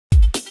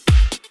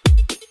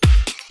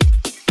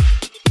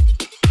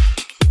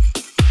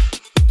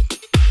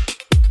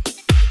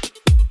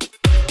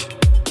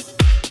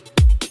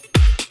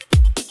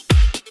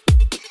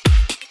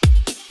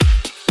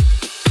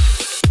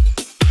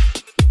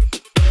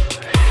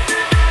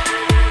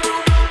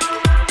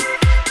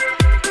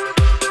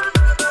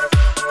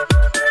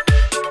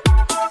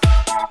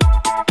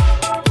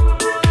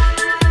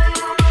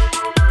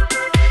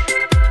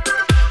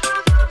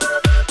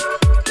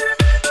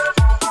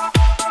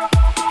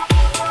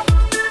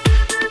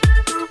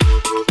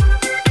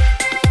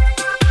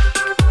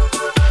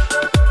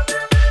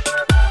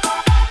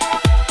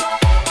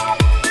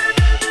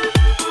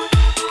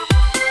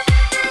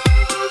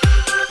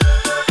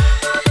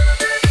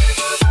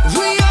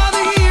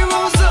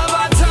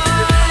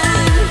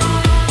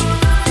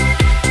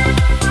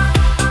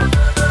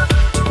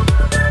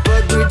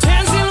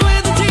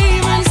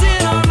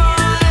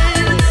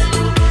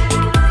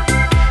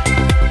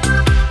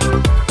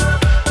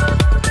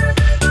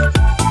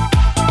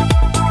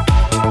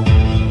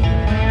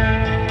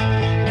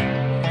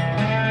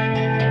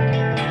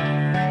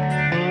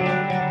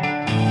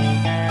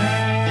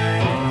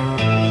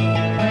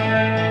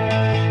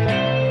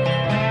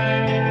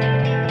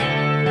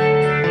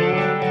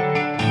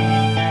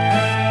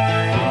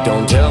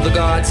Don't tell the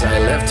gods I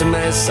left a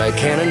mess. I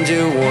can't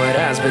undo what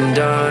has been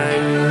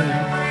done.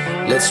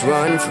 Let's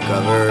run for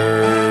cover.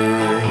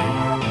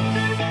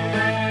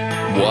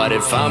 What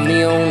if I'm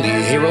the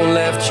only hero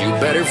left? You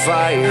better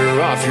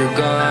fire off your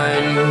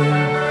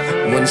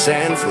gun once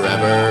and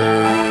forever.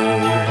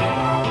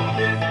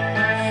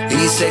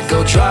 He said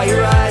go dry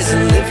your eyes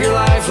and live your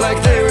life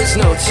like there is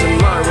no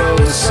tomorrow,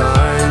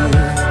 son.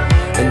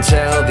 And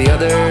tell the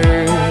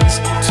others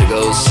to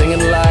go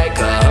singing like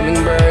a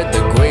hummingbird,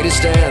 the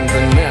greatest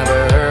anthem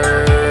ever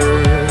heard.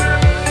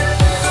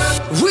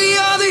 We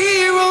are the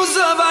heroes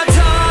of our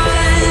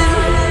time,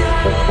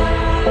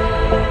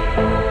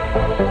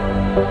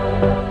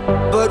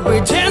 but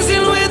we're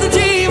dancing with the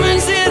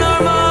demons in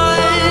our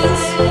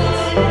minds.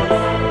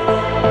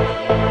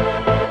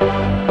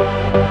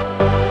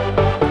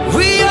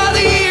 We are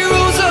the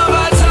heroes of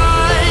our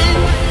time,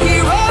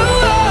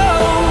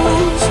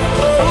 heroes.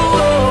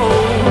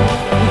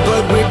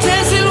 But we're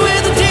dancing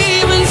with the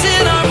demons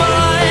in our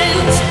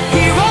minds,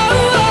 heroes.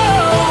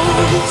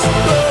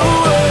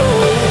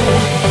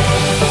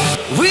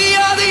 We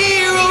are the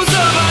heroes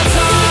of our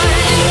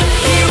time,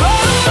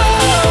 heroes.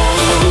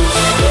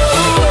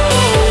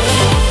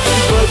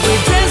 But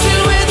we're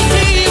dancing with the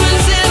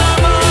demons in our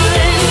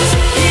minds,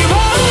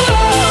 heroes.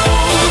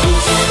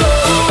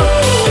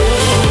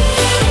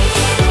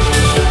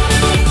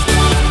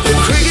 The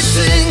crickets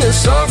sing a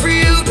song for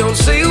you. Don't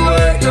say a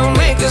word, don't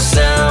make a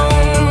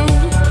sound.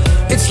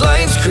 It's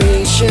life's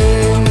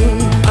creation.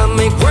 I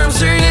make worms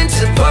turn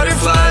into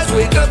butterflies.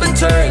 Wake up and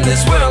turn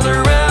this world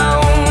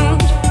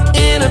around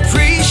in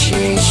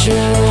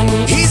appreciation.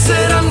 He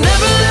said I've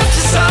never left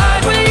your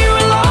side. When you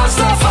were lost,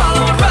 I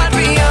followed right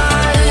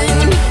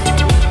behind.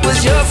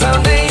 Was your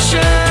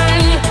foundation.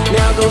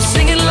 Now go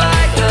sing it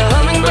like a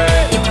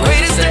hummingbird, the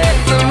greatest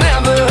anthem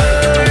ever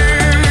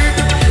heard.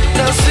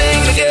 Now sing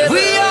together.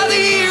 We are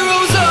the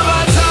heroes of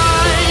our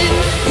time,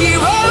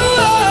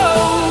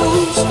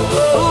 heroes.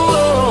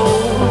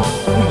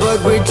 But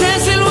we're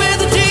dancing with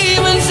the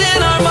demons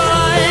in our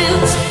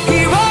minds,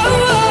 heroes.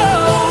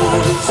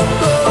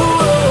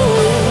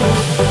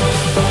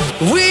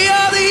 We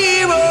are the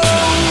heroes.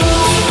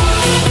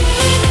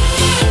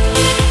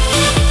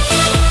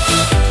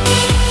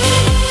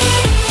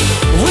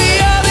 We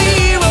are the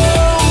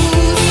heroes.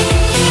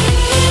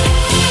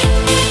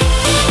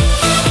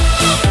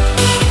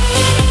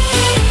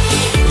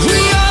 We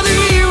are the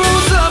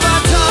heroes of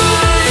our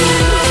time.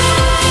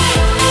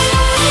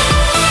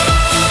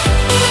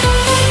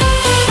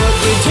 But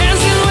we're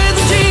dancing with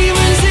the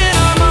demons in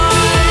our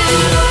minds.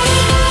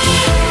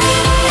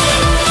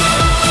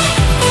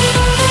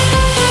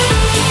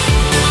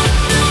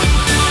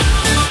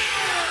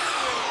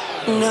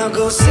 Now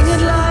go sing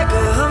it like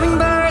a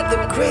hummingbird, the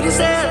greatest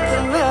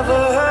anthem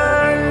ever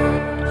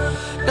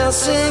heard. Now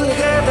sing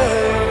together.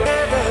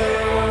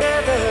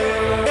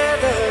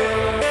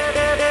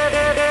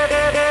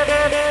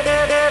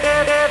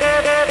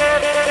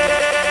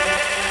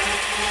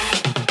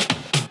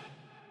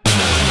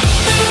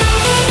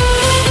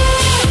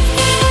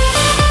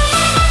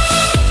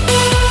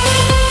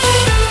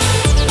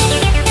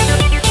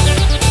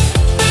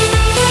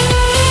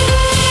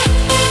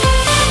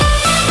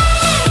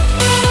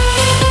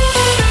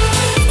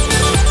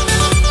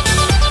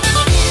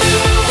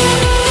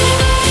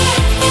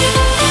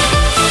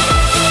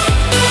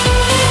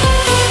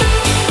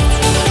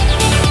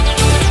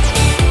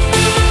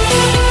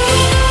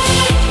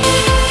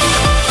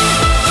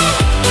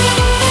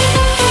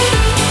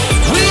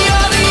 We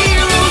are the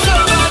heroes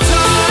of our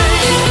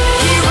time,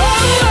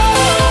 heroes.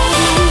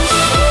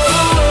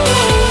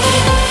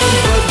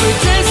 But we're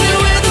dancing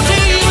with the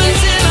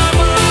demons in our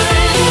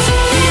minds,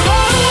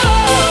 heroes.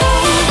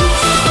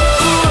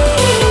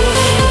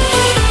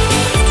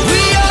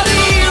 We are the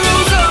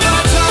heroes of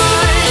our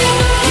time,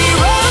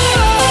 heroes.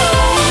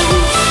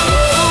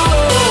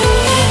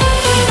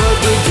 But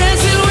we're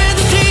dancing with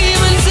the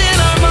demons in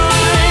our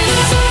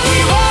minds,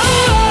 heroes.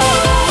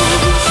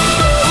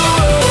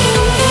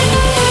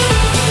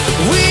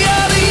 We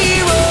are the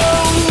heroes.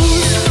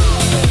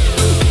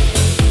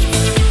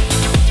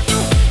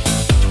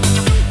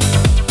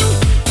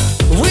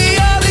 We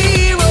are the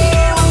heroes.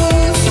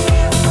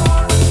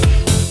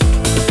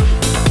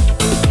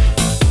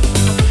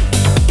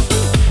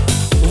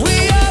 We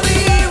are the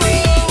heroes.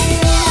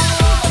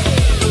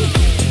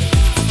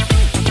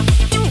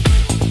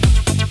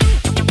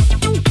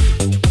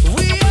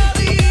 We are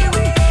the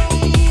heroes.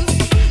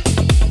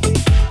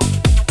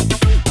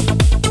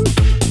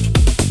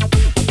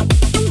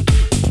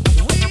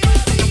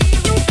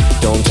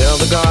 Don't tell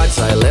the gods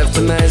I left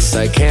a mess.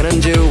 I can't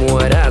undo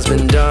what has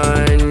been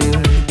done.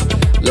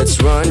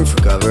 Let's run for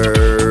cover.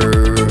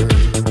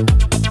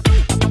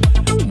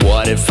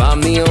 What if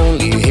I'm the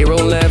only hero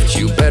left?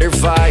 You better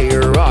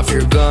fire off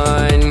your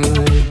gun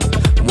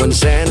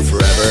once and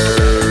forever.